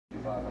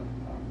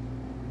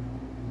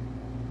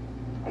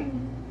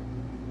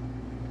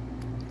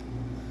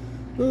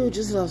Ooh,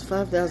 just lost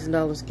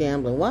 $5,000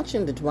 gambling.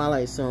 Watching the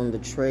Twilight Zone, the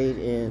trade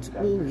ends.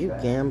 Ooh, you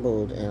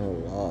gambled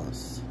and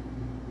lost.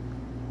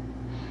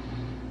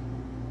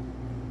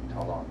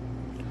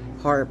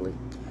 Horribly.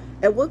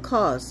 At what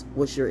cost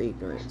was your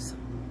ignorance?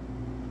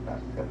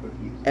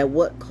 At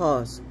what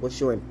cost was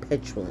your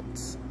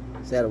impetuance?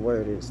 Is that a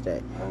word of the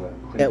day?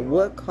 At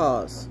what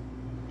cost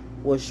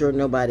was your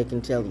nobody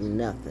can tell you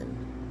nothing?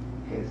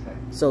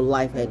 So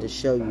life had to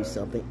show you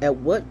something. At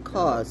what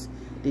cost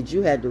did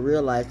you have to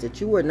realize that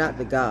you were not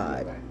the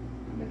God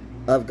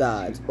of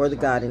gods or the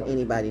God in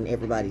anybody and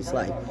everybody's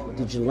life?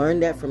 Did you learn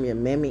that from your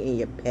mammy and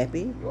your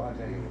pappy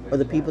or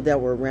the people that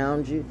were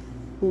around you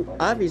who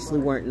obviously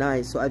weren't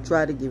nice? So I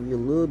try to give you a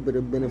little bit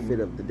of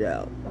benefit of the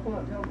doubt.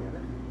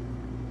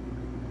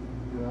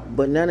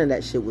 But none of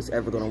that shit was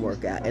ever going to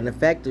work out. And the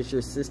fact that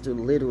your sister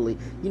literally,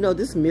 you know,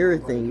 this mirror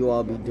thing you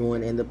all be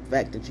doing, and the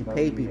fact that you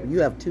pay people, you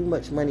have too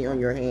much money on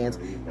your hands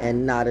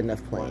and not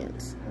enough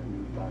plans.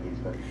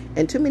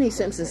 And too many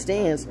Simps and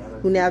Stans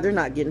who now they're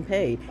not getting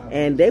paid.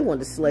 And they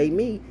want to slay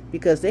me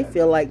because they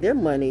feel like their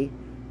money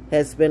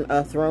has been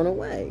thrown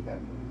away.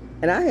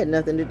 And I had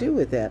nothing to do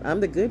with that. I'm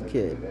the good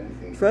kid.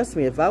 Trust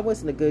me, if I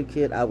wasn't a good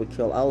kid, I would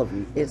kill all of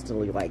you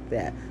instantly like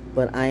that.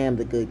 But I am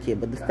the good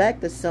kid. But the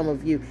fact that some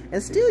of you,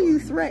 and still you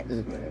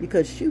threaten,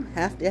 because you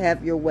have to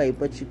have your way,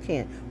 but you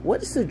can't.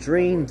 What is the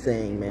dream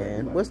thing,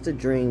 man? What's the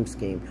dream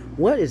scheme?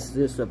 What is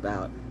this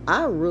about?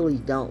 I really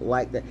don't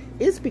like that.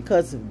 It's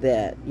because of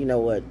that. You know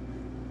what?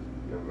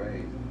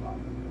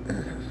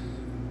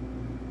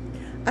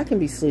 I can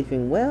be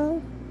sleeping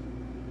well.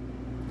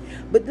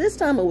 But this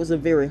time it was a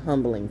very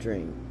humbling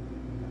dream.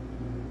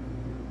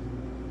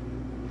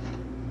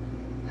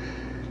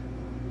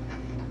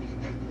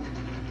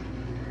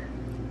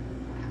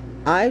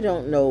 I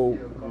don't know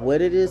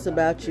what it is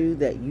about you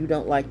that you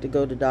don't like to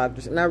go to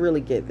doctors. And I really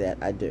get that.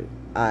 I do.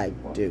 I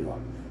do.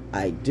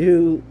 I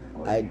do.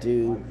 I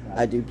do.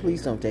 I do.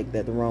 Please don't take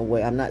that the wrong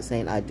way. I'm not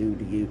saying I do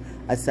to you.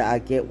 I say I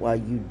get why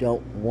you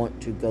don't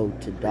want to go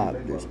to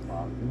doctors.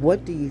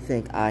 What do you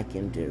think I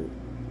can do?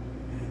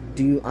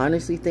 Do you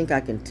honestly think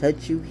I can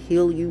touch you,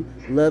 heal you,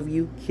 love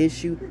you,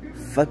 kiss you,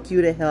 fuck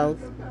you to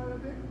health?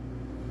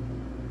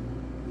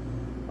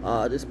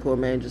 This poor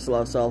man just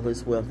lost all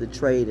his wealth. The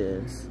trade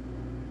is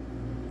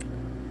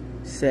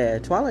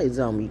sad. Twilight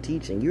Zone be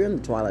teaching. You're in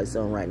the Twilight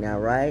Zone right now,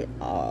 right?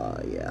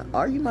 Yeah.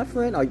 Are you my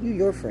friend? Are you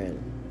your friend?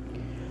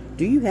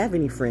 Do you have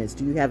any friends?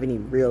 Do you have any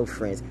real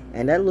friends?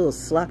 And that little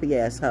sloppy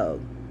ass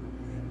hoe,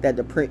 that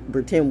the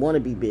pretend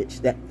wannabe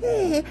bitch, that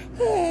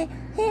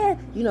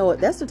you know what?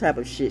 That's the type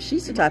of shit.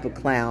 She's the type of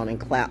clown and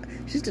clout.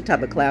 She's the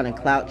type of clown and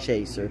clout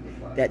chaser.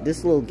 That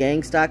this little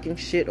gang stalking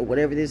shit or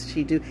whatever this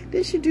she do.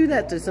 Did she do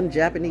that to some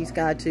Japanese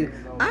guy too?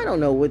 I don't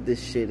know what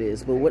this shit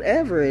is, but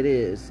whatever it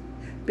is,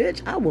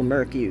 bitch, I will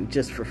murk you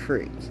just for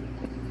free.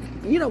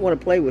 You don't want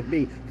to play with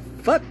me.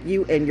 Fuck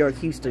you and your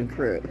Houston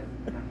crew.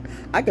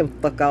 I can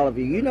fuck all of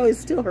you. You know it's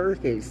still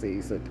hurricane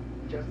season.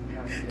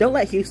 Don't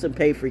let Houston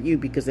pay for you,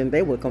 because then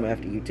they will come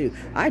after you too.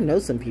 I know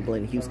some people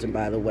in Houston,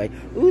 by the way.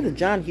 Ooh, the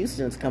John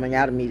Houston's coming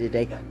out of me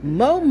today.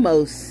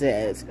 Momo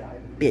says,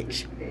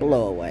 bitch,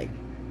 blow away.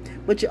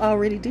 But you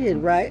already did,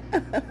 right?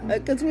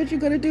 Because what you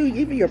going to do?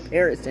 Even your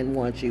parents didn't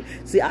want you.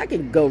 See, I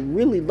can go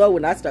really low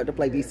when I start to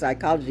play these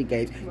psychology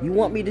games. You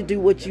want me to do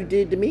what you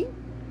did to me?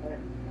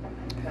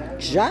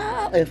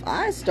 Child, if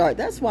I start,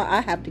 that's why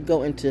I have to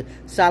go into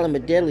silent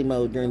but deadly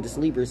mode during this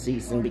Libra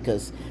season,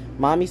 because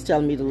mommy's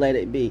telling me to let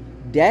it be.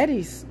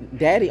 Daddy,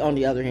 on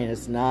the other hand,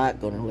 is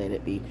not going to let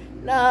it be.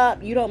 Nah,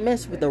 you don't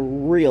mess with a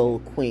real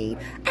queen.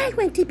 I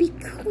want to be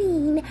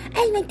queen.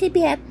 I want to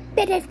be a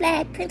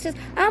butterfly princess.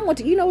 I want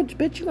to, you know what,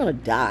 bitch, you're going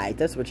to die.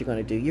 That's what you're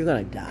going to do. You're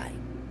going to die.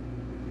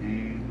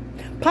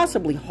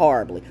 Possibly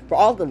horribly, for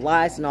all the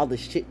lies and all the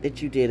shit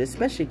that you did,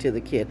 especially to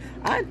the kid.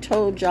 I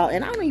told y'all,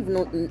 and I don't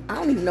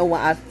even know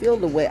why I feel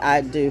the way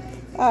I do.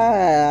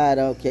 I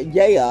don't care.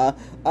 Yeah.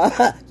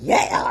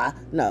 Yeah.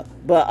 No.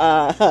 But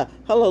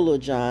hello, little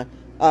John.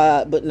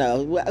 But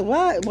no.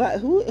 Why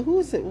who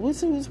is it?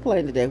 Who's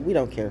playing today? We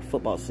don't care.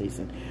 Football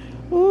season.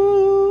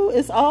 Ooh,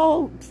 it's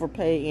all for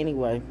pay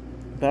anyway.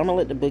 But I'm gonna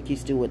let the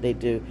bookies do what they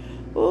do.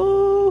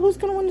 Ooh, who's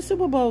gonna win the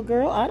Super Bowl,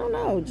 girl? I don't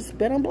know. Just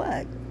bet on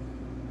black.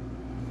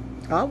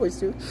 I always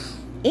do.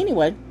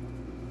 Anyway,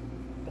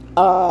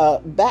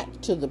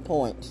 back to the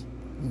point.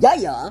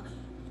 Yeah.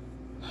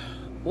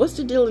 What's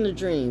the deal in the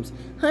dreams?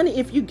 Honey,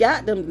 if you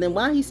got them, then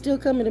why he still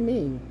coming to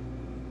me?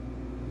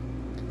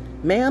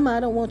 Ma'am, I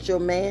don't want your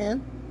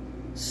man.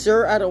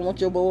 Sir, I don't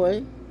want your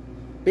boy.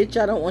 Bitch,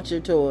 I don't want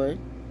your toy.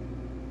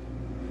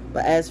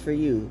 But as for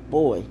you,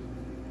 boy,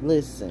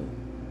 listen.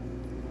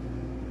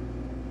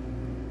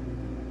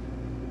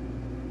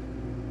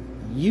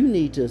 You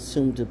need to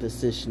assume the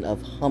position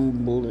of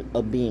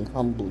being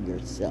humble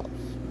yourself.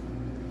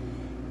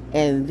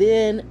 And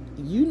then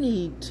you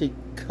need to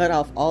cut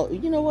off all,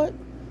 you know what?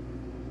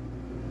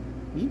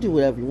 You do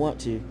whatever you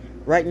want to.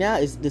 Right now,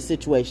 it's the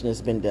situation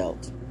has been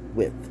dealt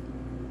with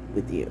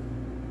you.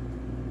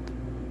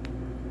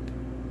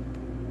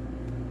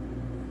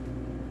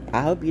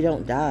 I hope you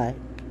don't die.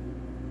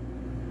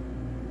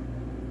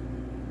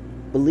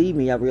 Believe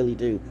me, I really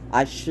do.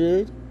 I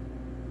should,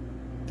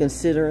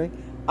 considering.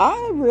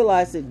 I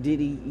realize that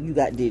you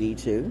got Diddy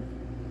too.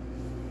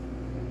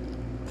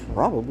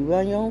 Probably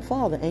by your own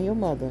father and your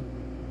mother.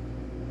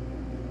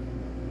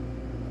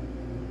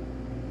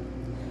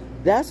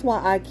 That's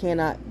why I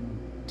cannot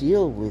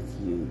deal with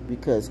you,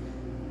 because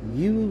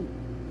you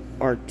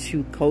are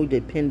too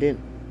codependent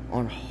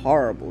on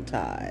horrible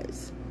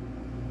ties.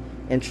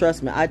 And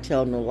trust me, I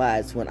tell no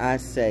lies when I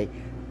say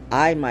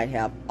I might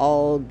have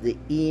all the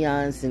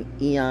eons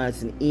and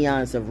eons and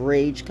eons of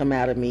rage come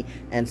out of me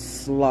and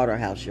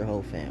slaughterhouse your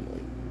whole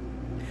family.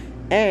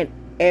 And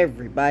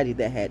everybody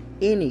that had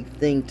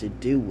anything to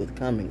do with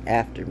coming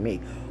after me.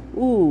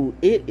 Ooh,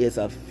 it is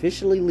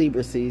officially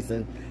Libra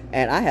season,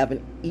 and I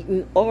haven't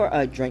eaten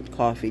or drank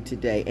coffee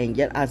today, and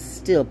yet I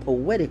still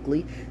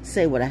poetically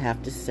say what I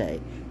have to say.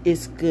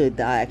 It's good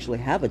that I actually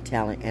have a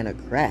talent and a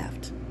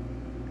craft.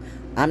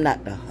 I'm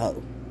not the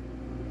hoe.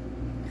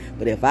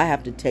 But if I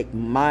have to take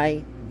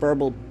my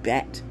verbal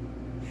bat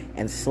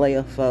and slay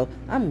a foe,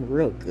 I'm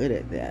real good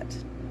at that.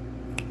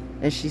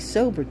 And she's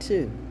sober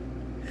too.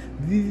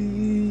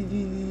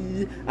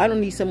 I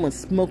don't need someone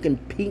smoking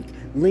pink,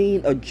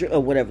 lean,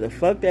 or whatever the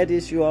fuck that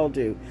is you all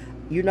do.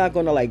 You're not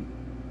going to like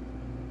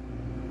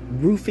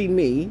roofie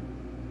me,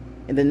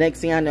 and the next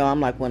thing I know, I'm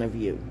like one of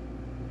you.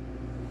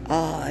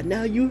 Ah,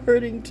 now you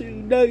hurting too.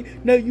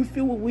 No, you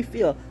feel what we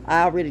feel.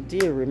 I already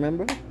did,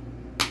 remember?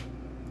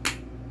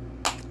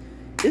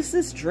 It's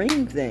this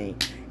dream thing.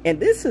 And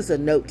this is a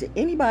note to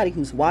anybody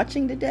who's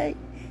watching today.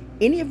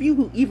 Any of you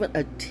who even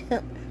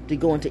attempt to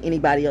go into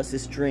anybody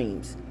else's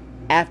dreams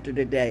after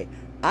today,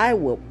 I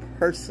will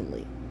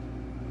personally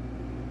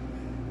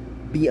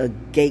be a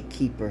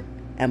gatekeeper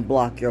and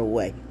block your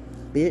way.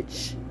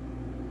 Bitch,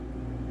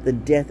 the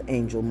death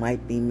angel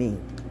might be me.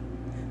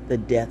 The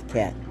death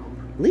cat.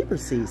 Libra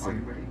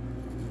season.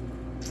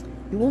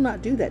 You will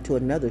not do that to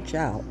another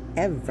child.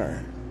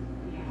 Ever.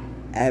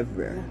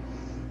 Ever.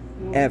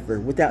 Ever.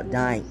 Without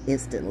dying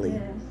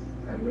instantly.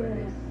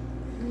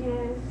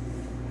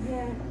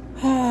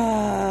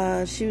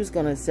 She was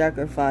going to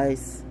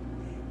sacrifice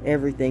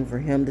everything for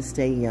him to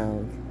stay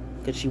young,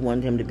 because she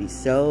wanted him to be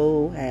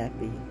so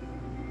happy.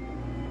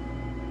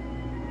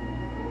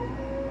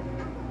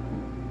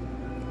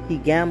 He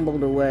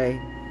gambled away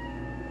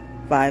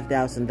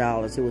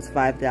 $5,000. It was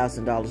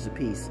 $5,000 a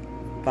piece.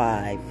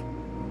 Five.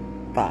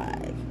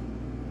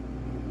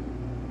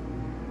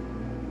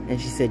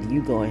 And she said,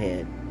 you go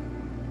ahead.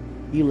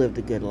 You lived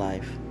a good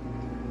life.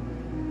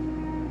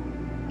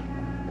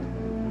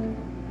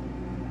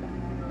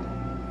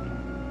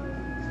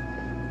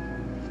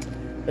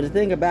 But the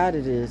thing about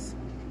it is,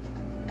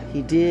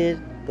 he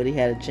did, but he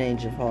had a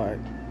change of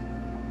heart.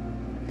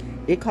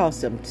 It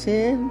cost him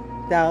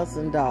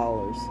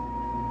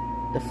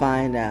 $10,000 to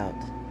find out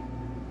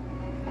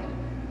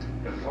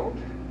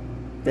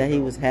that he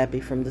was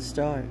happy from the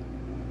start.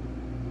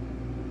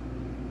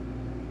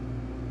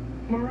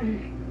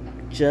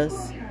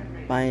 Just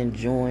by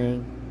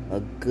enjoying a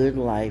good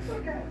life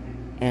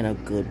and a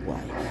good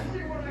wife,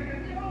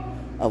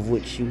 of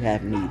which you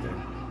have neither.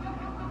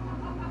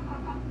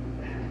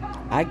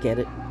 I get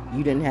it.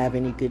 You didn't have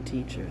any good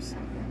teachers.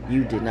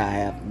 You did not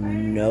have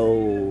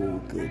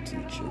no good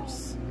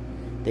teachers.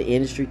 The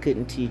industry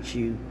couldn't teach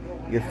you.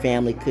 Your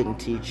family couldn't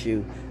teach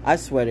you. I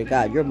swear to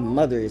God, your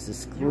mother is as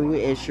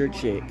screwy as your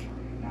chick.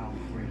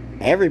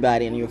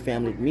 Everybody in your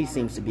family, to me,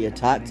 seems to be a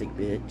toxic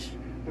bitch.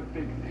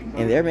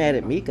 And they're mad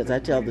at me because I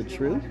tell the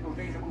truth.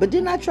 But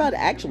didn't I try to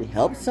actually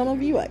help some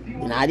of you?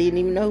 And I didn't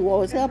even know who I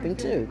was helping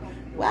too.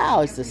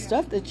 Wow, it's the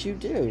stuff that you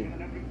do.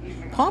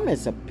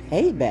 Comments a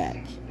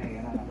payback.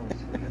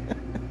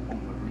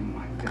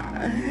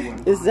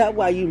 Is that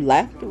why you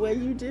laugh the way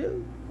you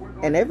do?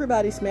 And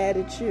everybody's mad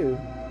at you.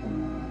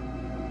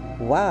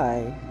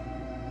 Why?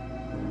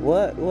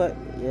 What?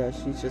 Yeah,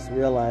 she's just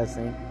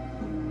realizing.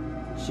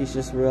 She's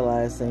just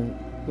realizing.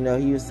 You know,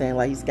 he was saying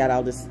like he's got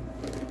all this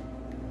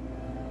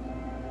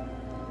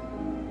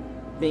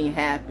being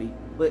happy.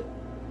 But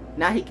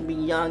now he can be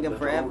young and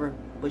forever.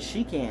 But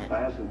she can't.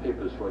 I have some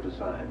papers for her to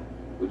sign.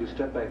 Would you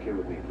step back here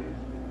with me, please?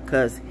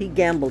 Because he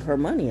gambled her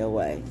money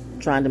away,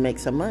 trying to make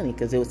some money,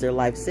 because it was their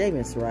life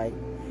savings, right?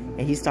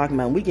 And he's talking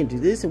about, we can do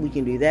this and we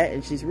can do that.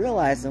 And she's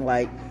realizing,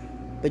 like,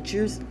 but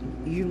you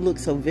look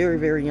so very,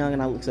 very young,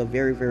 and I look so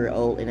very, very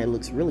old, and it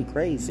looks really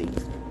crazy.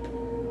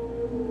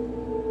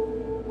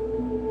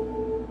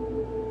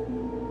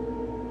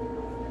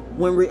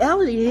 When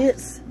reality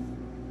hits,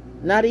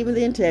 not even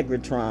the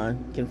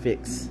Integratron can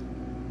fix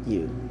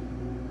you.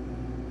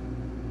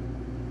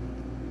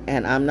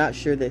 And I'm not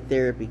sure that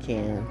therapy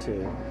can,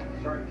 too.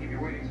 Sorry to keep you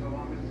waiting so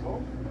long, Mrs.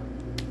 Holt.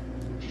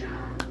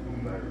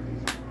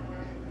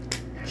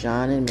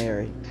 John and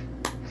Mary.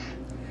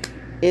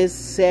 It's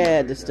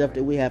sad, the stuff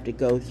that we have to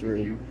go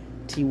through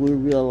till we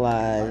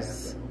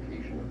realize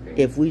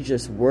if we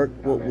just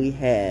worked what we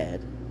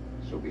had,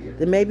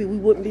 then maybe we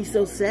wouldn't be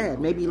so sad.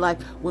 Maybe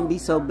life wouldn't be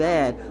so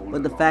bad.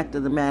 But the fact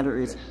of the matter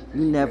is,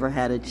 you never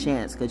had a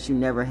chance because you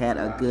never had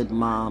a good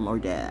mom or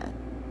dad.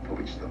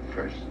 for which the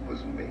first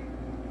was made.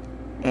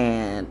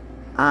 And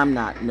I'm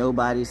not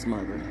nobody's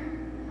mother.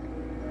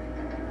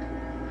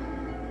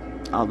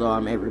 Although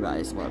I'm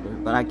everybody's mother.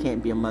 But I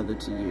can't be a mother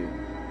to you.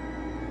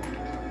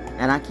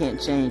 And I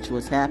can't change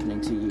what's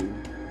happening to you.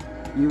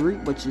 You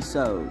reap what you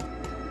sowed.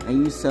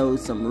 And you sowed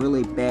some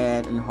really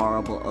bad and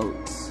horrible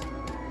oats.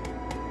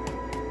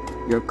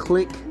 Your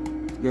clique,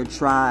 your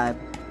tribe,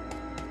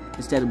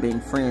 instead of being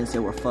friends, they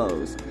were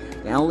foes.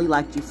 They only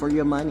liked you for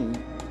your money.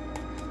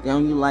 They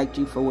only liked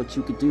you for what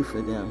you could do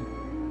for them.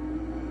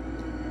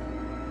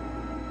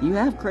 You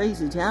have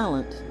crazy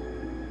talent.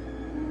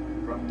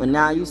 But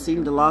now you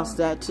seem to lost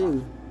that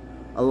too,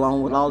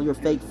 along with all your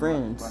fake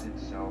friends.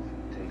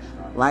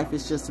 Life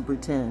is just a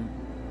pretend.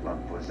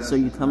 So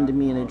you come to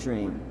me in a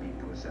dream.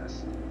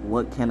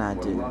 What can I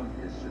do?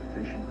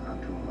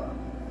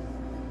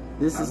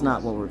 This is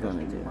not what we're going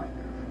to do.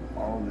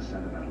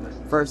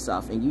 First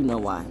off, and you know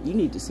why, you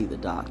need to see the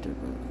doctor.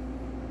 Bro.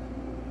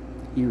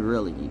 You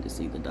really need to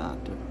see the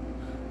doctor.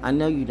 I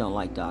know you don't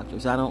like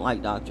doctors. I don't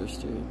like doctors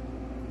too.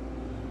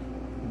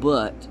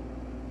 But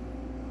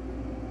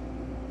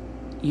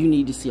you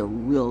need to see a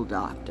real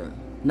doctor,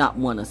 not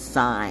one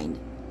assigned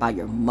by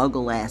your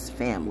muggle-ass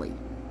family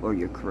or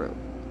your crew.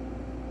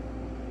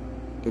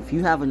 If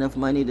you have enough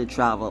money to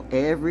travel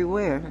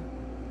everywhere,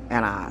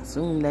 and I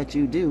assume that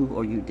you do,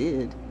 or you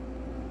did,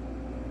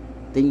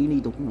 then you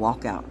need to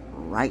walk out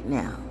right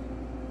now.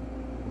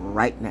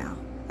 Right now.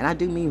 And I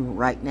do mean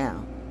right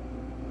now.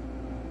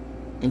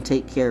 And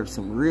take care of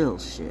some real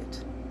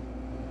shit.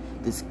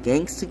 This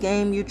gangster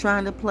game you're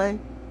trying to play,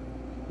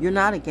 you're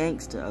not a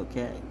gangster,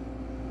 okay?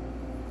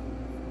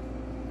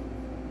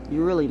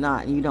 You're really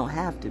not, and you don't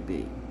have to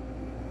be.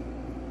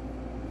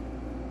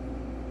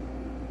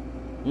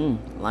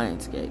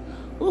 Lionsgate.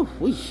 Ooh,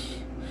 whoosh.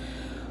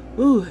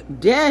 Ooh,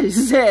 Daddy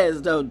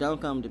says, though,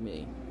 don't come to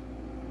me.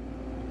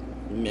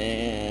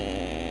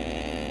 Man,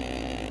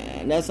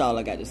 that's all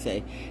I got to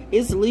say.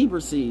 It's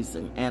Libra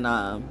season, and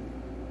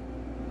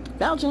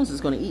Val Jones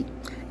is going to eat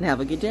and have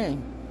a good day.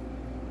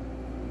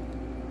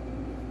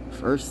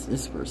 First,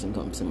 this person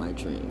comes in my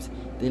dreams.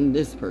 Then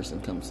this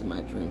person comes in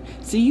my dream.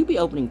 See, you be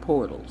opening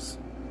portals,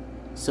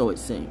 so it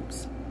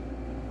seems.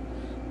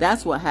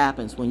 That's what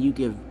happens when you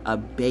give a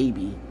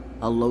baby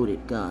a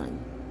loaded gun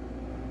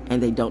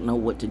and they don't know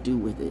what to do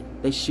with it.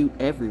 They shoot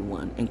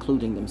everyone,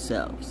 including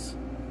themselves.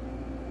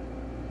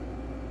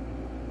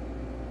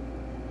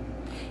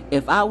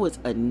 If I was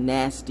a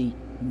nasty,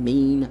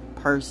 mean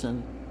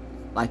person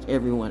like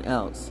everyone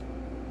else,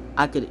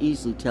 I could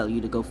easily tell you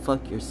to go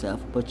fuck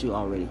yourself, but you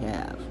already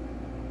have.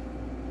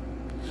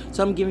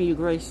 So I'm giving you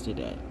grace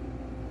today.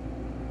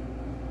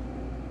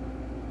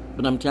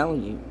 But I'm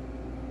telling you,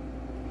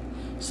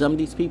 some of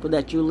these people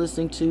that you're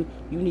listening to,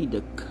 you need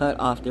to cut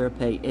off their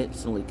pay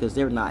instantly, because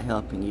they're not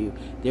helping you.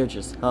 They're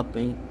just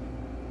helping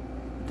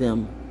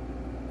them.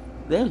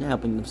 They're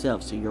helping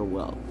themselves to your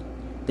wealth.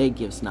 They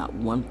gives not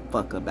one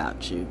fuck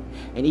about you.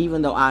 And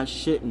even though I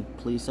shouldn't,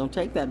 please don't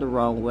take that the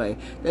wrong way.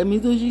 That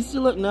means that you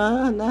still look,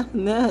 nah.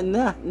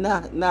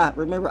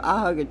 Remember, I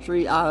hug a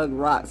tree, I hug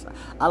rocks.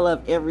 I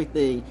love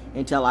everything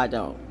until I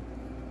don't.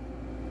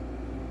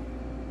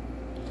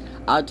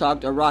 I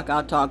talk to a rock,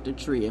 I talk to a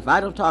tree. If I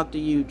don't talk to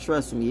you,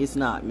 trust me, it's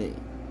not me.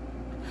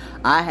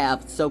 I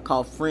have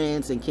so-called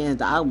friends and kin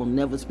that I will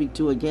never speak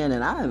to again,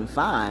 and I am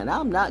fine.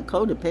 I'm not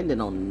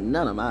codependent on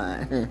none of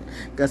mine,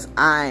 because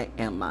I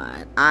am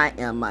mine. I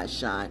am my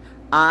shine.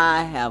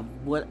 I have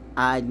what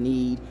I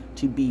need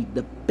to be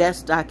the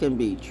best I can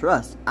be.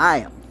 Trust, I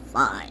am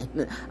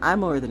fine.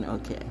 I'm more than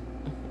okay.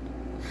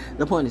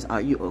 The point is,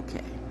 are you okay?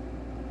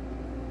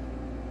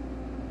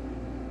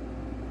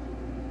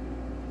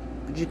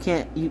 But you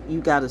can't, you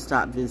gotta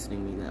stop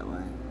visiting me that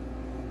way.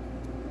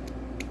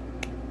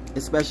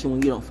 Especially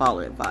when you don't follow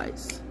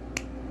advice.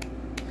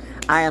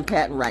 I am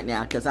patting right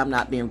now because I'm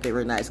not being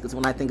very nice. Because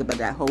when I think about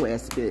that whole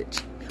ass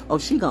bitch, oh,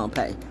 she gonna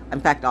pay. In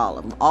fact, all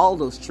of them. All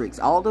those tricks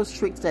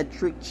that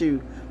tricked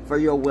you for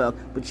your wealth.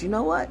 But you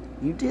know what?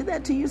 You did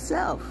that to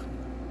yourself.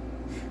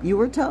 You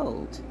were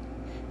told.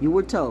 You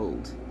were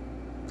told.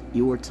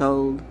 You were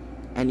told.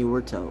 And you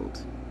were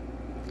told.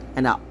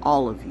 And now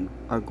all of you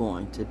are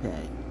going to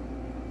pay.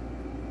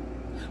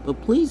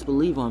 But please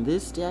believe on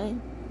this day,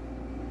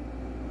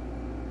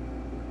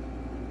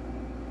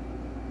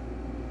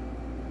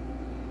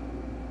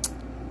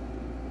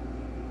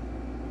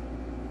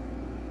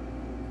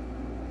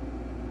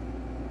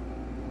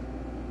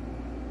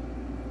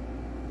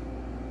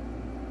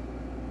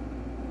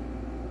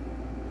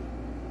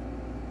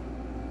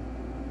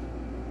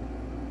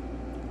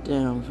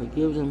 damn,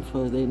 forgive them,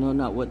 for they know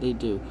not what they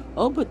do.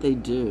 Oh, but they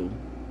do.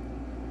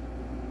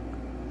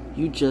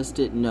 You just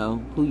didn't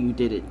know who you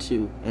did it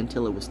to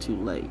until it was too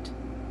late.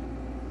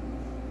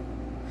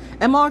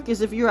 And Marcus,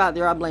 if you're out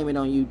there, I blame it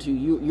on you too.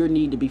 You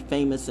need to be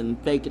famous and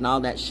fake and all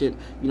that shit.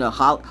 You know,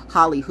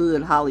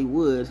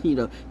 Hollywood, you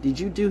know.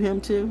 Did you do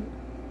him too?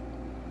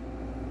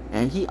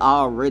 And he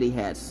already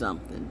had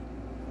something.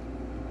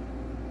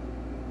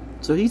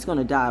 So he's going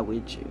to die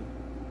with you.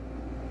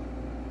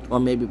 Or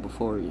maybe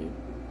before you.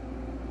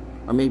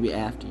 Or maybe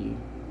after you.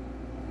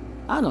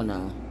 I don't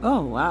know.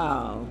 Oh,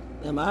 wow.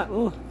 Am I?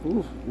 Oh,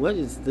 ooh, what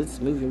is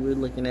this movie we're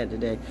looking at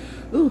today?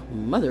 Ooh,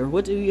 mother,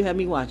 what do you have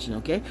me watching,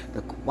 okay?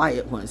 The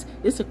quiet ones.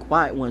 It's the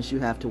quiet ones you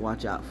have to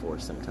watch out for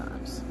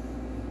sometimes.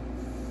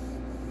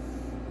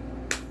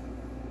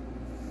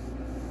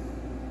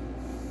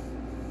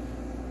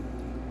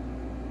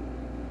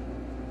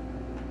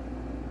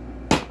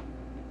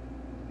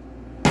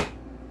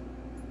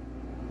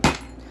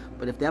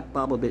 But if that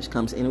bubble bitch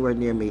comes anywhere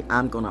near me,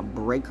 I'm gonna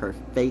break her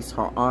face,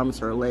 her arms,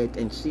 her legs,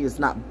 and she is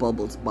not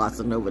Bubbles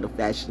bossing over the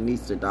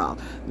fashionista doll.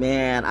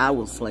 Man, I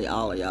will slay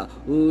all of y'all.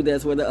 Ooh,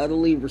 that's where the other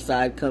Libra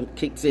side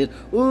kicks in.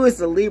 Ooh, it's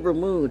the Libra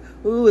moon.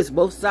 Ooh, it's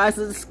both sides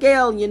of the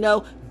scale, you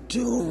know.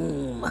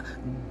 Doom,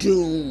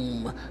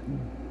 doom,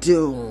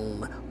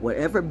 doom.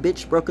 Whatever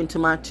bitch broke into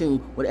my tomb,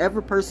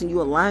 whatever person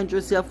you aligned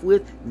yourself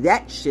with,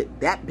 that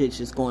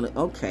bitch is going to,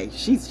 okay,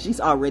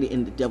 she's already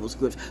in the devil's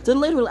grips. So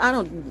literally, I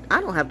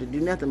don't have to do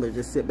nothing but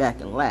just sit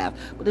back and laugh.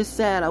 But it's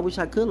sad. I wish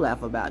I could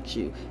laugh about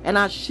you, and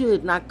I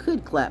should, and I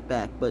could clap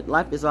back, but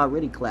life is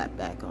already clapped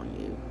back on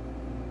you.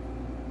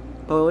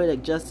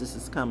 Poetic justice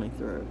is coming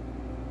through,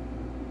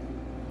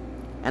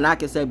 and I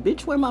can say,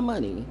 bitch, where my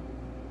money?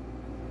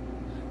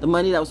 The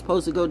money that was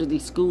supposed to go to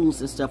these schools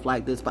and stuff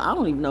like this. But I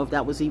don't even know if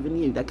that was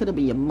even you. That could have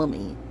been your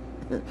mummy.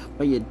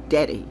 Or your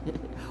daddy.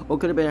 Or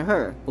could have been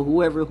her. Or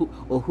whoever.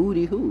 Or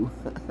Hootie who.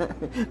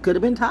 Could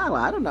have been Tyler.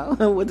 I don't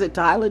know. Was it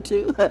Tyler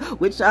too?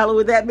 Which Tyler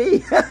would that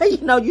be?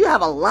 You know, you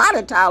have a lot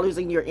of Tylers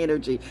in your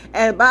energy.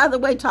 And by the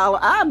way, Tyler,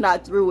 I'm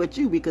not through with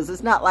you. Because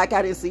it's not like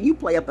I didn't see you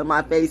play up in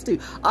my face too.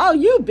 All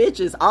you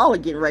bitches all are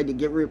getting ready to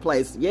get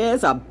replaced. Yeah,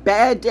 it's a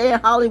bad day in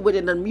Hollywood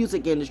in the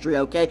music industry,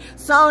 okay?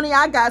 Sony,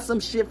 I got some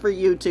shit for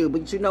you too.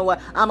 But you know what?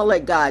 I'm going to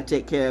let God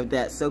take care of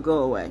that. So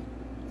go away.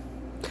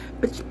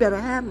 But you better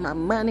have my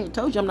money. I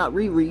told you I'm not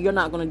Riri. You're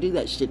not going to do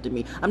that shit to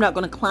me. I'm not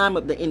going to climb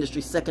up the industry,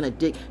 sucking a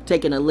dick,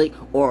 taking a lick,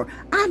 or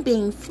I'm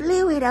being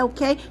fluid,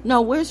 okay?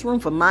 No, where's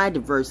room for my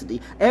diversity?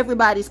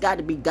 Everybody's got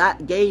to be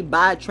gay,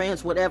 bi,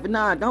 trans, whatever.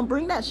 Nah, don't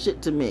bring that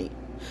shit to me.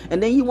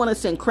 And then you want to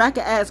send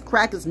cracker-ass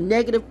crackers,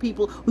 negative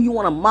people who you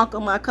want to mock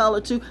on my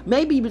color to.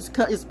 Maybe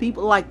it's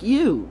people like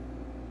you.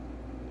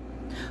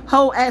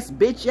 Hoe-ass,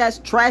 bitch-ass,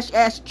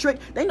 trash-ass trick.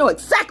 They know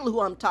exactly who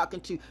I'm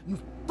talking to. You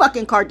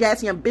fucking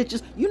Kardashian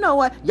bitches. You know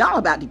what? Y'all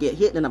about to get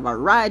hit in a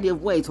variety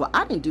of ways. Well,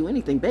 I didn't do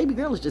anything. Baby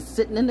girl is just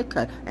sitting in the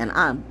cut.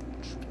 And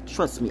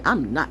trust me,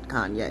 I'm not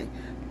Kanye.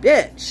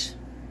 Bitch,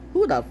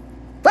 who the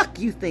fuck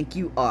you think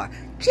you are?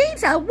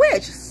 She's a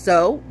witch.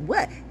 So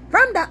what?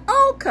 From the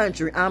old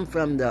country. I'm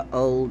from the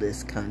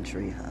oldest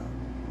country, ho.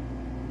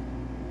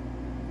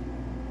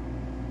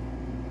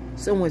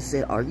 Someone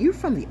said, are you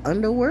from the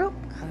underworld?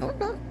 I don't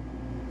know.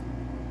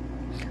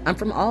 I'm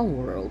from all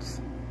worlds.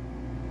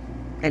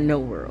 And no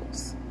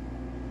worlds.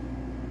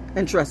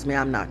 And trust me,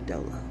 I'm not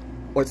Dolo.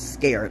 Or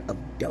scared of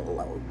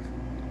Dolo.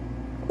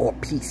 Or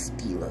Peace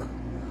Stealer.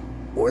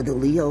 Or the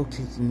Leo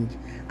King.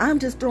 I'm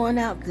just throwing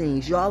out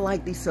things. Y'all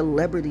like these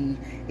celebrity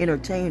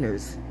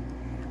entertainers.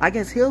 I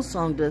guess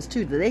Hillsong does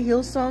too. Do they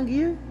Hillsong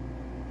you?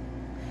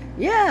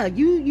 Yeah,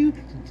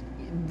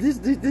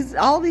 this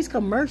all these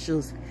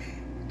commercials.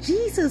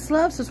 Jesus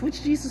loves us.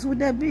 Which Jesus would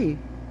that be?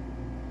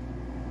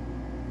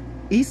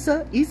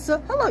 Issa,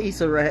 hello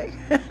Issa Rae.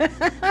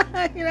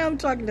 You know, I'm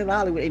talking to the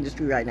Hollywood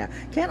industry right now.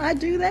 Can I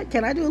do that?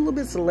 Can I do a little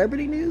bit of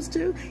celebrity news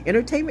too?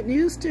 Entertainment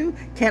news too?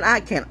 Can I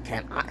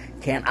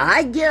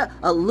get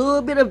a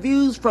little bit of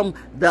views from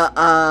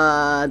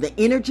the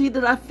energy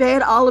that I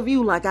fed all of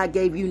you like I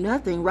gave you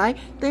nothing, right?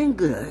 Then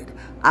good.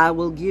 I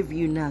will give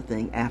you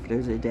nothing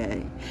after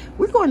today.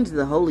 We're going to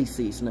the holy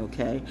season,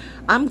 okay?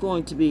 I'm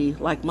going to be,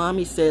 like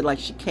Mommy said, like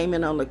she came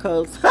in on the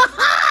coast. By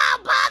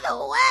the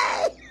way.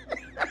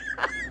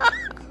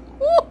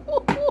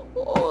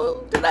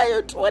 Today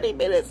or 20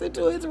 minutes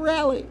into his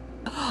rally,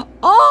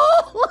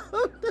 all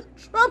of the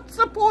Trump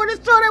supporters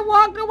started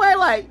walking away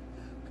like,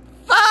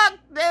 fuck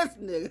this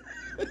nigga.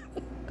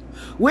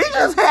 we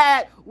just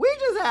had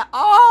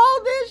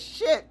all this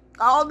shit,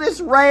 all this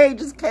rain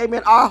just came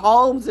in. Our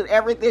homes and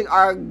everything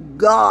are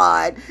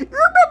gone. You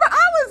remember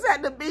I was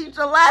at the beach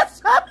the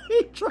last time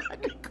he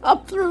tried to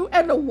come through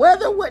and the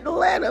weather wouldn't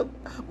let him,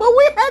 but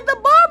we had the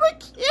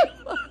barbecue.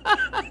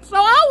 So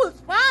I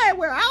was fine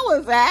where I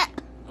was at.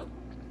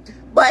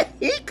 But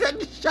he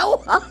couldn't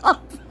show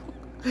up.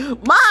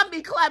 Mom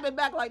be clapping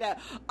back like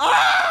that.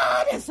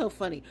 Oh, that's so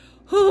funny.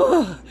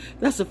 Whew,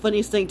 that's the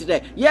funniest thing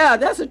today. Yeah,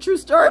 that's a true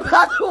story,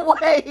 by the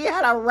way. He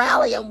had a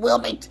rally in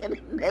Wilmington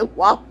and they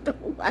walked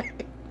away.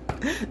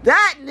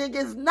 That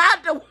nigga's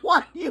not the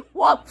one you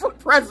want for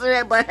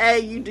president, but hey,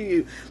 you do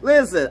you.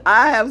 Listen,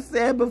 I have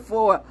said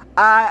before,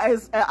 I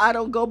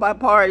don't go by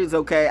parties,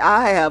 okay?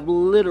 I have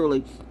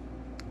literally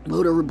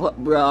voted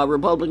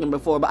Republican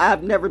before, but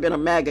I've never been a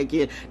MAGA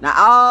kid. Now,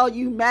 all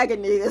you MAGA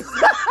niggas,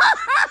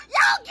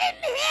 y'all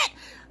getting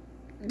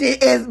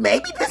hit.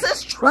 Maybe this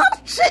is Trump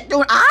shit,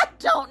 dude. I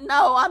don't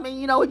know. I mean,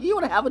 you know, you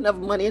want to have enough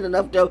money and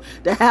enough dough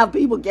to have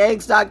people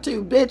gang stock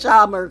too. Bitch,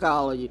 I'll murk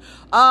all of you.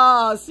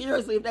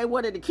 Seriously, if they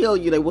wanted to kill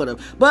you, they would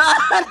have. But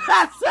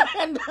that's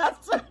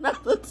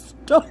another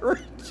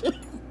story.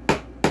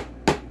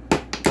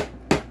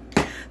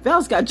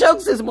 Val's got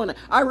jokes this morning.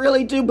 I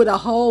really do, but the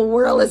whole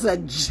world is a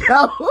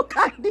joke.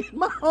 I need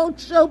my own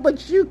show,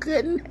 but you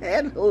couldn't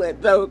handle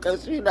it, though,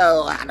 because you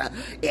know how the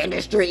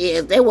industry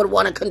is. They would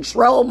want to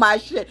control my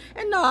shit.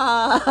 And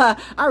nah,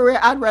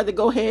 I'd rather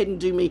go ahead and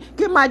do me.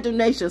 Get my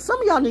donation. Some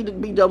of y'all need to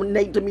be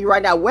donating to me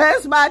right now.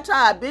 Where's my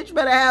time? Bitch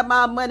better have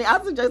my money.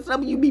 I suggest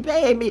some of you be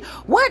paying me.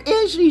 What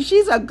is she?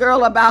 She's a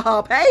girl about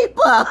her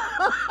paper.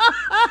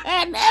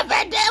 And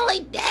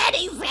evidently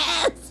daddy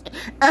says,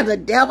 and the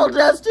devil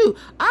does too.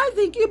 I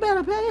think you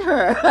better pay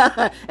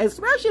her.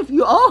 Especially if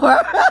you owe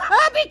her.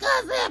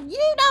 Because if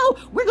you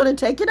know, we're going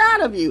to take it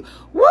out of you.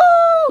 Woo!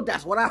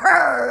 That's what I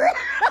heard.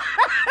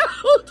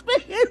 Who's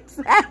being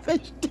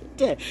savage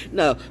today?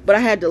 No, but I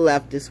had to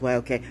laugh this way,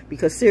 okay?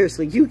 Because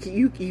seriously, you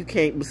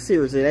can't,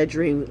 seriously, that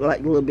dream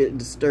like a little bit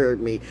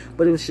disturbed me.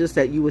 But it was just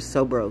that you were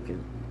so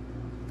broken.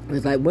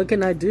 It's like, what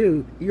can I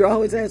do? You're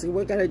always asking,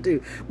 what can I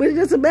do? But it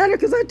doesn't matter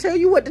because I tell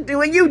you what to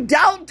do and you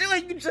don't do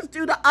it. You just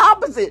do the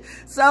opposite.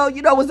 So,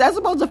 you know, was that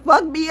supposed to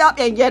fuck me up?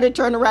 And yet it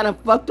turned around and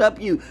fucked up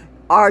you.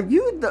 Are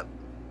you the...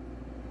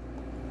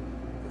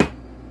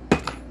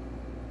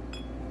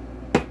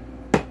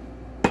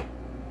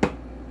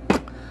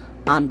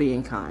 I'm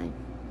being kind.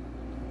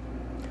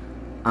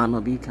 I'm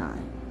going to be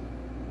kind.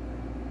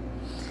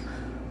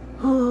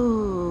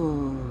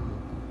 Oh.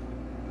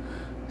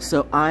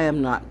 So I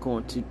am not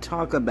going to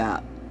talk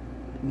about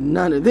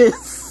none of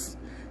this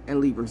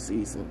in Libra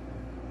season.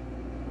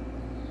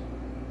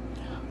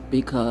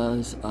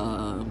 Because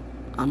I'm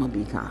going to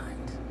be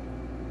kind.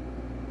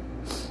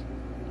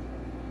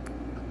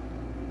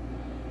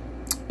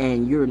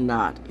 And you're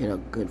not in a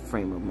good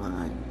frame of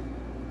mind.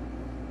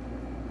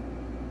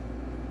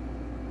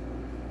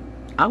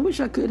 I wish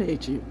I could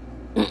hate you.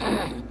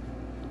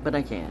 But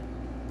I can't.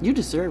 You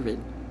deserve it.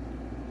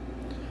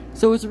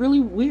 So it's really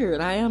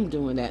weird. I am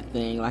doing that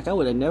thing. Like I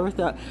would have never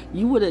thought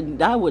I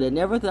would have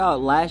never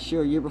thought last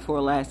year or year before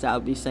last I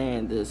would be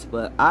saying this,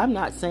 but I'm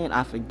not saying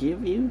I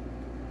forgive you.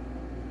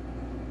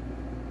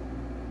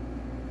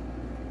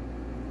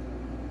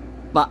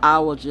 But I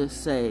will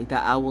just say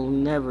that I will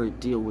never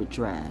deal with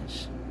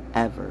trash.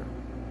 Ever.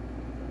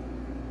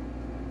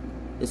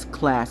 It's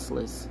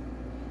classless.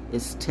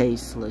 It's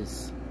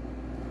tasteless.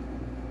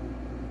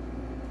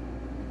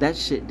 That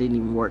shit didn't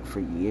even work for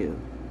you.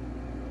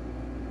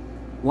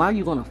 Why are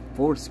you going to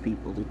force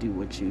people to do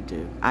what you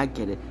do? I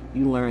get it.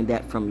 You learned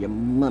that from your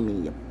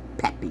mummy, your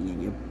pappy,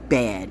 and your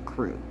bad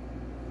crew.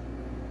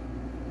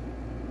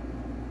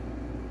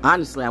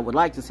 Honestly, I would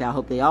like to say I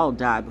hope they all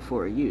die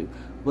before you.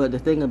 But the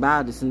thing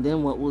about this, and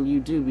then what will you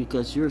do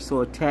because you're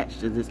so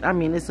attached to this? I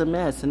mean, it's a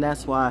mess, and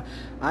that's why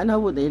I know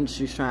what the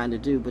industry's trying to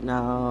do, but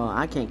no,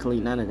 I can't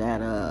clean none of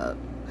that up.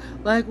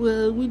 Like,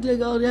 well, we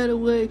take all that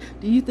away.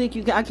 Do you think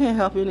you can? I can't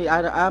help any.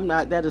 I'm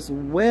not. That is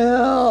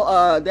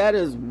well.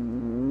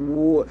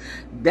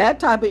 That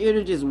type of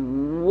energy is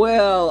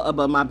well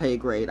above my pay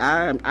grade.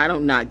 I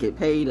don't not get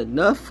paid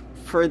enough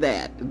for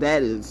that.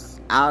 That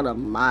is out of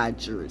my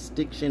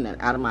jurisdiction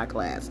and out of my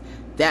class.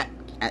 That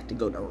had to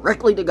go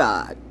directly to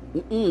God.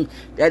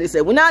 Daddy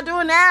said, we're not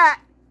doing that.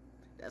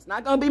 That's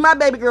not going to be my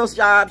baby girl's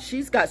job.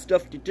 She's got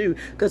stuff to do.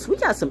 Because we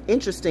got some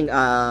interesting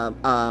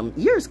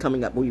years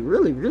coming up. We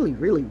really, really,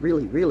 really,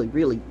 really, really,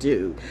 really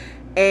do.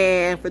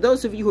 And for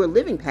those of you who are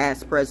living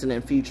past, present,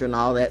 and future and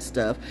all that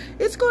stuff,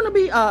 it's going to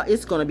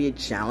be a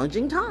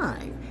challenging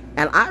time.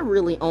 And I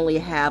really only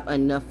have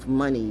enough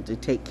money to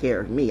take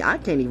care of me. I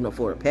can't even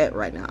afford a pet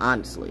right now,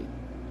 honestly.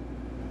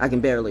 I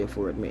can barely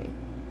afford me.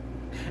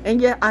 And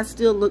yet I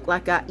still look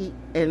like I eat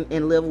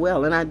and live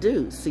well, and I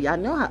do. See, I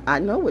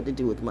know what to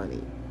do with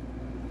money.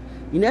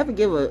 You never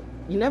give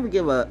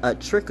a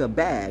trick a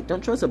bag.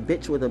 Don't trust a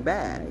bitch with a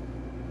bag.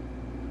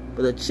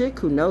 But a chick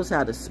who knows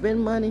how to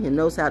spend money and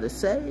knows how to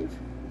save,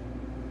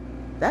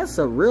 that's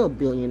a real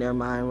billionaire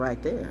mind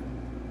right there.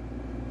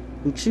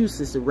 Who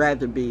chooses to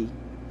rather be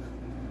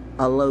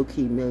a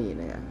low-key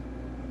millionaire.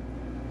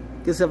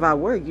 Because if I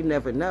were, you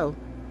never know.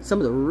 Some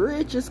of the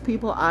richest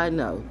people I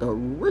know,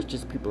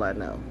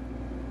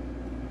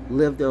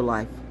 live their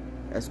life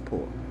as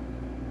poor.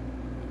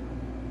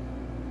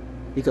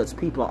 Because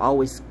people are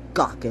always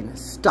gawking and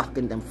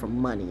stalking them for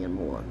money and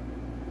more.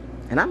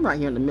 And I'm right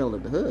here in the middle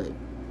of the hood.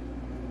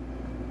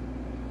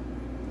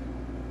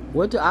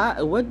 What do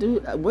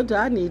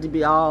I need to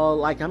be all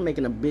like I'm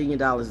making $1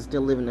 billion and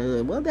still live in the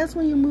hood? Well, that's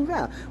when you move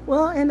out.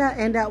 Well, and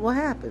that will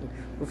happen.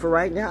 But for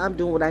right now, I'm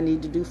doing what I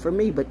need to do for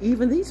me. But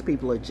even these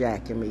people are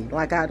jacking me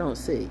like I don't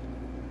see.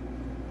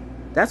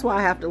 That's why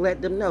I have to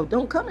let them know.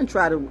 Don't come and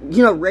try to,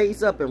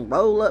 raise up and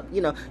roll up.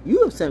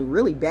 You have sent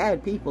really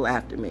bad people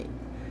after me.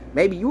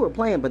 Maybe you were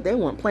playing, but they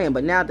weren't playing.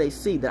 But now they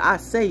see that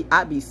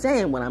I be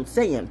saying what I'm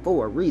saying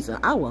for a reason.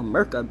 I will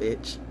murk a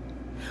bitch.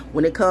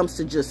 When it comes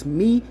to just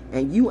me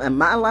and you and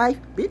my life,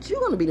 bitch, you're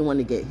going to be the one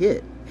to get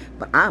hit.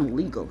 But I'm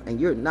legal and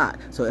you're not.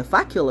 So if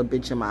I kill a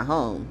bitch in my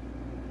home,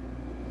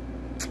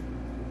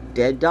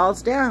 dead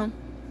dogs down.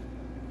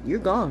 You're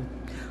gone.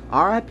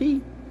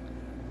 R.I.P.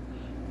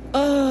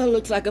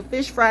 Looks like a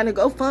fish frying a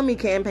GoFundMe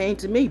campaign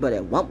to me, but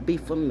it won't be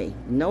for me.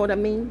 You know what I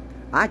mean?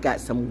 I got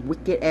some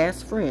wicked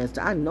ass friends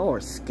that I know are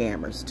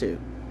scammers too.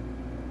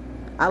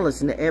 I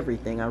listen to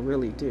everything, I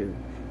really do.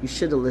 You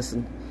should have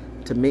listened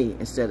to me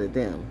instead of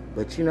them.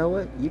 But you know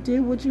what? You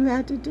did what you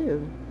had to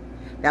do.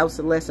 That was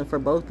a lesson for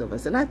both of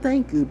us. And I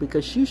thank you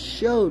because you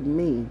showed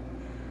me,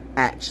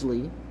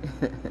 actually,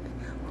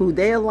 who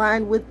they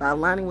aligned with, by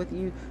aligning with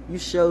you, you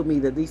showed me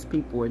that these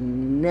people were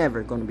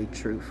never going to be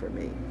true for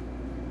me.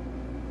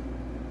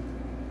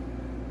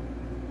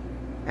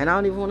 And I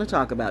don't even want to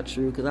talk about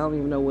true because I don't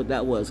even know what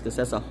that was because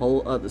that's a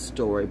whole other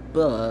story.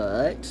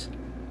 But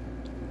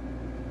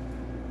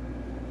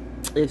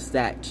it's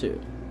that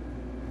too.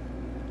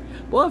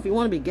 Well, if you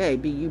want to be gay,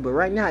 be you. But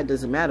right now, it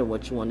doesn't matter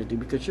what you want to do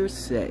because you're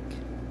sick.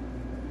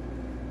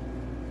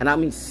 And I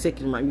mean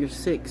sick in my, you're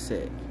sick.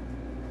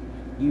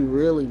 You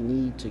really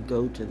need to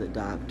go to the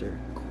doctor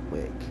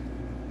quick.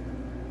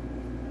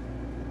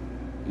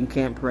 You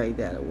can't pray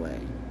that away.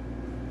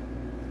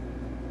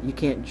 You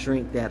can't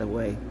drink that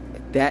away.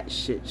 That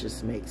shit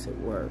just makes it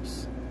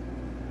worse.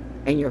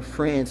 And your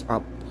friends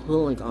are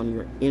pulling on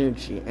your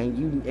energy, and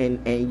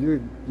you're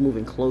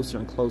moving closer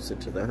and closer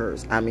to the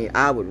hearse. I mean,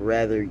 I would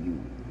rather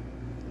you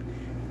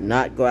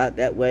not go out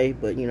that way,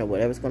 but you know,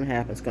 whatever's going to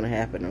happen, it's going to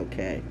happen,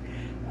 okay?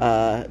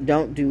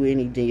 Don't do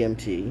any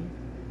DMT.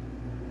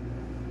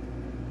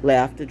 Lay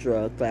off the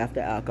drugs, lay off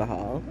the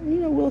alcohol. You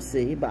know, we'll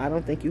see, but I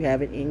don't think you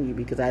have it in you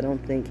because I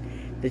don't think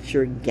that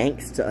you're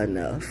gangsta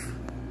enough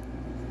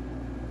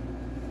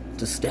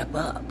to step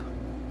up.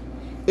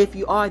 If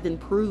you are, then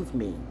prove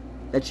me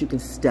that you can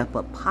step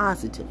up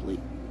positively.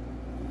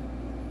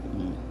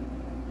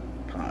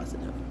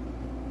 Positive.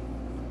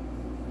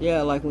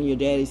 Yeah, like when your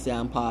daddy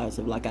sound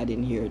positive, like I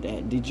didn't hear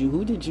that. Did you?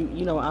 Who did you?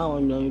 You know, I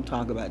don't even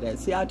talk about that.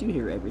 See, I do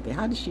hear everything.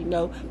 How does she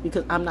know?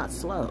 Because I'm not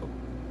slow.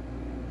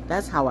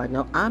 That's how I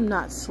know. I'm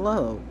not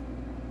slow.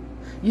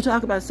 You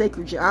talk about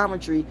sacred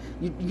geometry.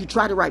 You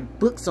try to write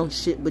books on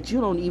shit, but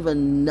you don't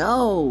even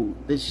know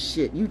the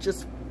shit. You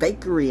just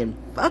fakery and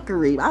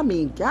fuckery. I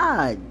mean,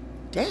 God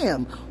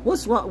damn.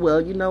 What's wrong?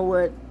 Well, you know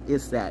what?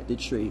 It's that, the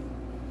tree.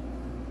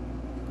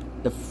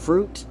 The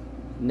fruit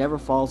never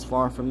falls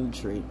far from the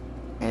tree.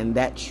 And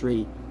that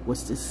tree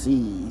was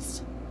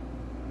deceased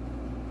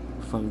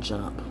from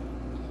jump.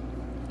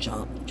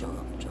 Jump,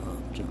 jump,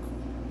 jump, jump.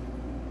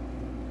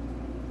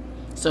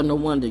 So no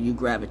wonder you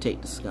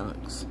gravitate to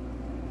skunks.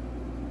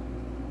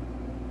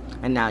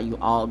 And now you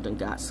all done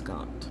got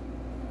skunked.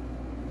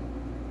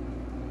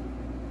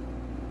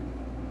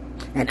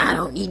 And I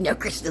don't need no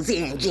crystals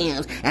and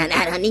gems. And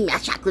I don't need my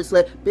chakras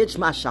lit. Bitch,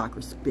 my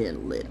chakras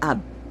been lit. I've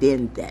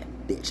been that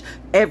bitch.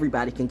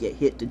 Everybody can get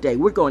hit today.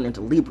 We're going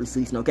into Libra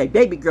season, okay?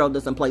 Baby girl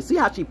doesn't play. See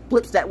how she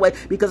flips that way?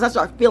 Because I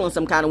start feeling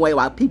some kind of way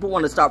while people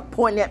want to start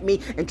pointing at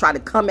me and try to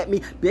come at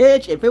me.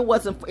 Bitch, if it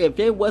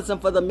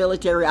wasn't for the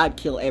military, I'd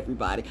kill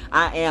everybody.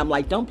 I am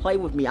like, don't play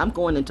with me. I'm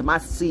going into my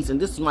season.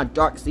 This is my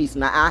dark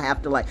season. I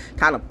have to like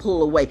kind of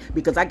pull away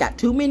because I got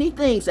too many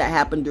things that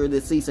happen during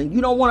this season.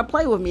 You don't want to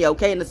play with me,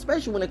 okay? And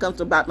especially when it comes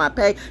to about my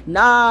pay.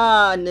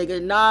 Nah,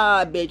 nigga.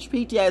 Nah, bitch.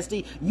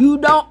 PTSD. You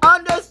don't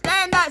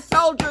understand that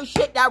soldier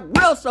shit. That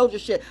real soldier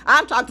shit.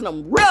 I'm talking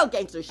some real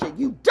gangster shit.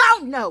 You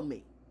don't know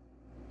me.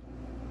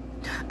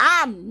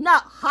 I'm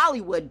not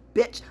Hollywood,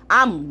 bitch.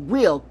 I'm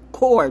real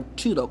core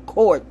to the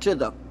core to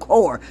the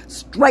core.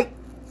 Straight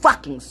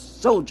fucking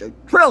soldier,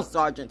 drill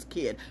sergeant's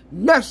kid,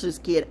 nurse's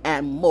kid,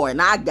 and more.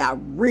 And I got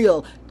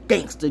real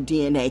gangster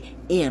DNA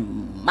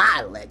in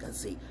my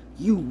legacy.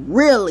 You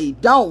really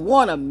don't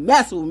want to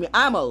mess with me.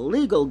 I'm a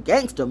legal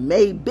gangster,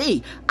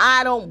 maybe.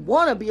 I don't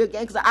want to be a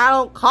gangster. I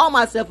don't call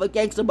myself a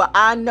gangster, but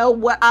I know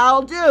what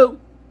I'll do.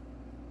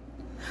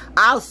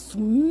 I'll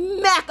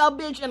smack a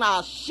bitch and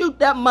I'll shoot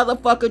that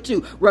motherfucker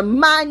too.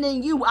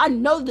 Reminding you, I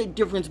know the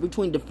difference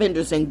between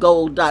defenders and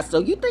gold dots. So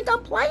you think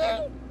I'm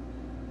playing?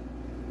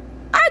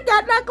 I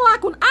got that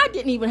Glock when I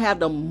didn't even have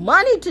the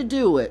money to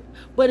do it.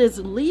 But it's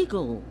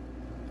legal.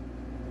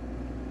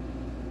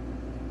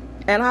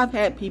 And I've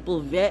had people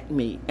vet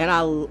me. And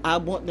I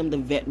want them to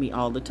vet me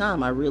all the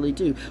time. I really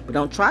do. But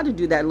don't try to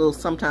do that little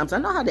sometimes. I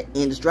know how the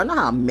industry, I know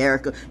how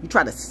America, you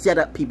try to set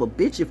up people.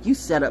 Bitch, if you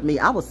set up me,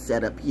 I will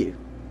set up you.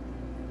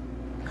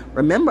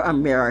 Remember,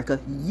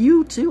 America,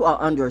 you too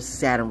are under a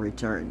Saturn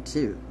return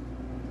too.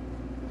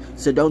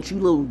 So don't you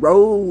little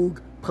rogue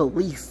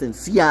police and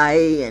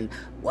CIA and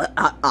what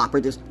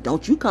operatives,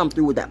 don't you come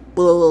through with that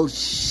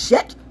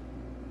bullshit.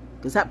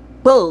 Because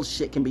that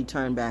bullshit can be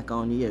turned back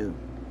on you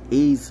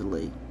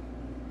easily.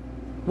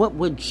 What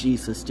would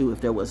Jesus do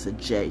if there was a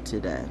J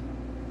today?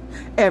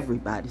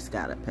 Everybody's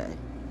got to pay.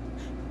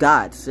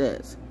 God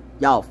says,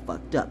 y'all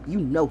fucked up. You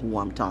know who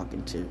I'm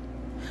talking to.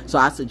 So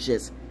I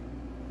suggest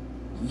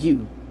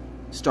you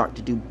start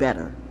to do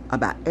better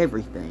about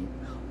everything,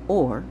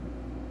 or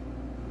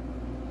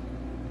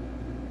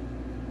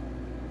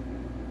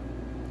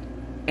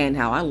and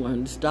how I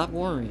learned to stop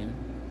worrying.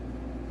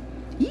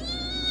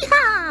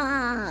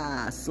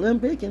 Yeehaw! Slim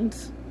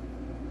Pickens.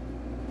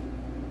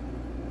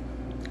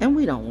 And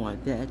we don't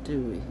want that,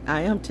 do we?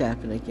 I am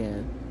tapping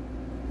again.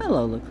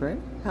 Hello, Lecrae.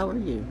 How are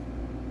you?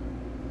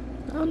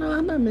 Oh no,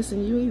 I'm not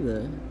missing you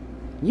either.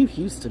 You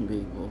Houston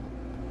people.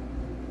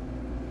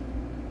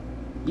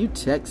 You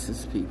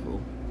Texas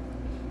people.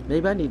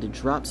 Maybe I need to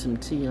drop some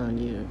tea on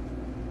you.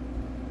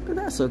 But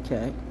that's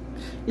okay.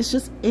 It's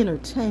just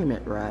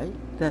entertainment, right?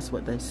 That's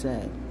what they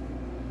say.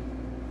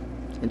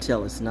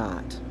 Until it's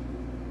not.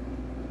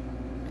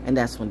 And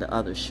that's when the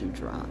other shoe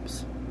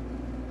drops.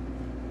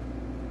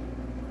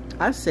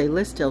 I say,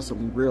 let's tell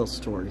some real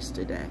stories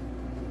today.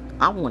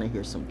 I want to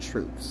hear some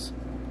truths.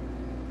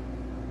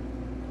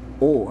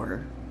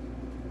 Or,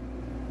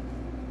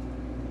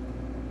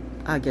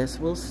 I guess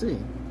we'll see.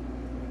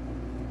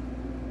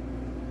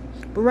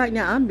 But right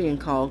now, I'm being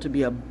called to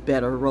be a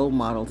better role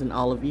model than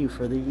all of you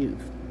for the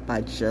youth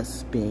by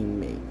just being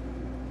me.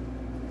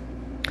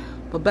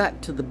 But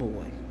back to the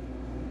boy.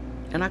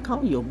 And I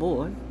call you a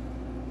boy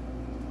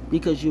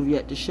because you've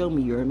yet to show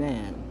me you're a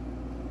man.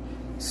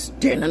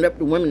 Standing up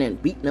to women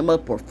and beating them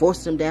up or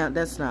forcing them down,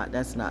 that's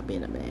not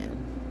being a man.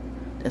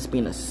 That's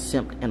being a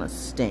simp and a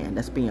stand.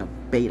 That's being a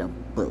beta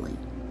bully.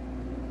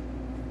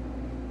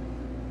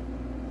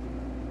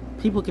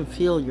 People can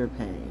feel your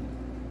pain.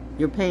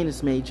 Your pain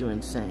has made you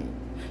insane.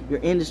 Your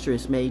industry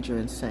has made you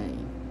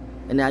insane.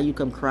 And now you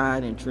come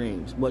crying in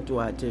dreams. What do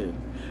I do?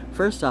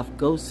 First off,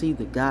 go see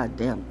the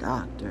goddamn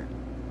doctor.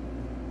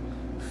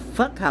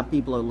 Fuck how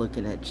people are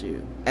looking at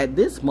you. At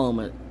this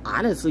moment,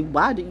 honestly,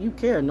 why do you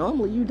care?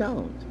 Normally you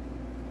don't.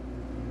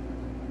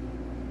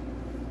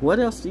 What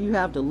else do you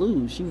have to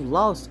lose? You've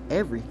lost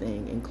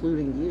everything,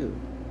 including you.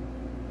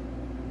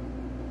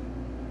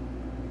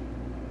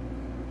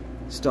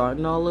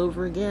 Starting all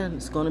over again,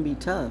 it's going to be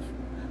tough.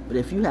 But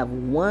if you have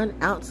 1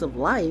 ounce of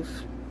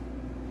life,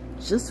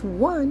 just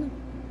 1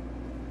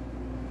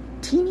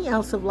 teeny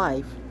ounce of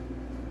life,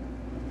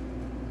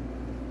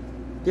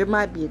 there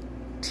might be a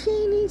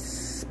teeny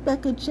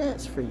speck of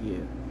chance for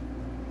you.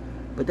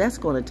 But that's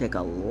going to take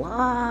a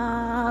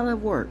lot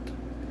of work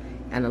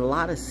and a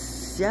lot of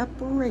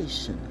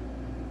separation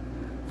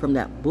from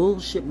that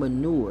bullshit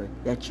manure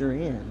that you're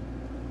in.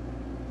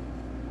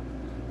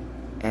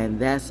 And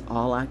that's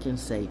all I can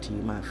say to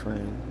you, my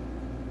friend.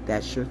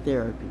 That's your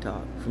therapy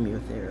talk from your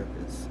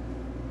therapist.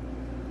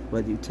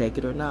 Whether you take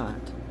it or not,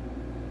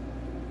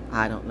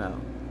 I don't know.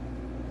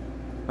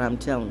 But I'm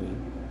telling you,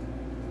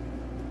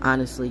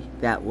 honestly,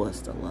 that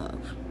was the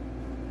love.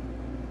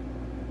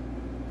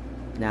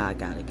 Now I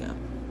gotta go.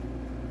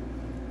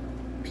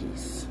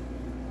 Peace.